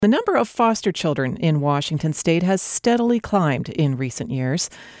The number of foster children in Washington state has steadily climbed in recent years.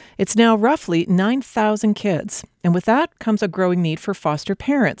 It's now roughly 9,000 kids, and with that comes a growing need for foster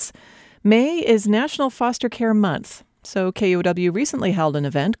parents. May is National Foster Care Month, so KUOW recently held an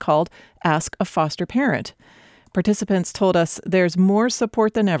event called Ask a Foster Parent. Participants told us there's more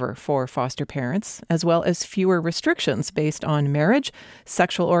support than ever for foster parents, as well as fewer restrictions based on marriage,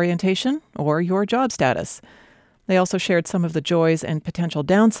 sexual orientation, or your job status. They also shared some of the joys and potential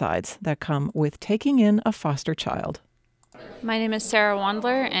downsides that come with taking in a foster child. My name is Sarah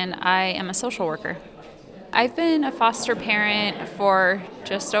Wandler, and I am a social worker. I've been a foster parent for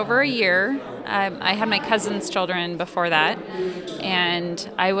just over a year. I had my cousin's children before that, and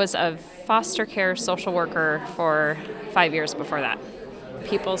I was a foster care social worker for 5 years before that.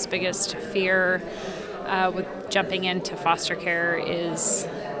 People's biggest fear with jumping into foster care is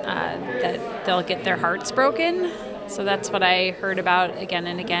that they'll get their hearts broken. So that's what I heard about again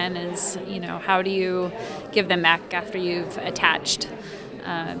and again is, how do you give them back after you've attached,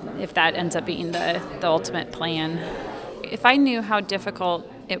 if that ends up being the ultimate plan. If I knew how difficult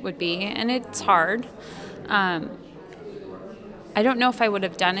it would be, and it's hard, I don't know if I would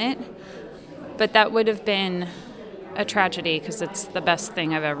have done it, but that would have been a tragedy because it's the best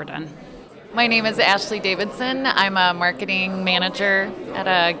thing I've ever done. My name is Ashley Davidson. I'm a marketing manager at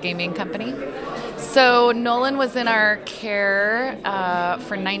a gaming company. So Nolan was in our care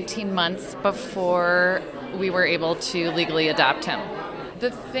for 19 months before we were able to legally adopt him.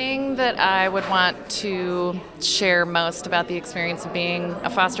 The thing that I would want to share most about the experience of being a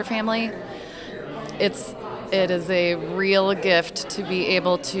foster family, it is a real gift to be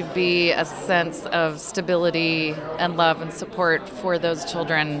able to be a sense of stability and love and support for those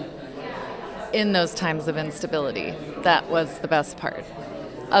children in those times of instability. That was the best part,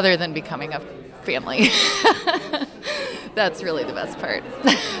 other than becoming a family. That's really the best part.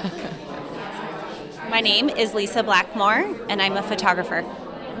 My name is Lisa Blackmore, and I'm a photographer.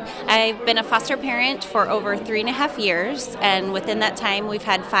 I've been a foster parent for over 3.5 years, and within that time we've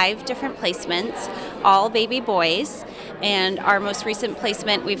had 5 different placements, all baby boys, and our most recent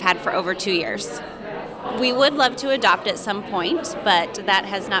placement we've had for over 2 years. We would love to adopt at some point, but that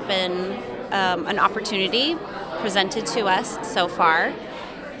has not been an opportunity presented to us so far.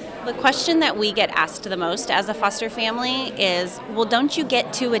 The question that we get asked the most as a foster family is, well, don't you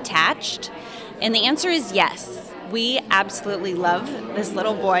get too attached? And the answer is yes. We absolutely love this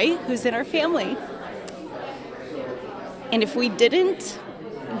little boy who's in our family. And if we didn't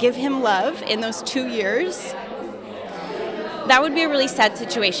give him love in those 2 years, that would be a really sad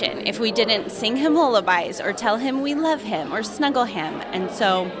situation if we didn't sing him lullabies or tell him we love him or snuggle him. And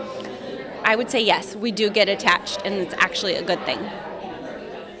so I would say yes, we do get attached, and it's actually a good thing.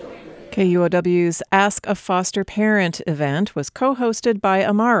 KUOW's Ask a Foster Parent event was co-hosted by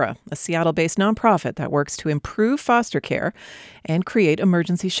Amara, a Seattle-based nonprofit that works to improve foster care and create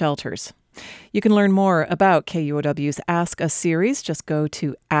emergency shelters. You can learn more about KUOW's Ask a series. Just go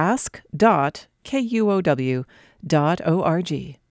to ask.kuow.org.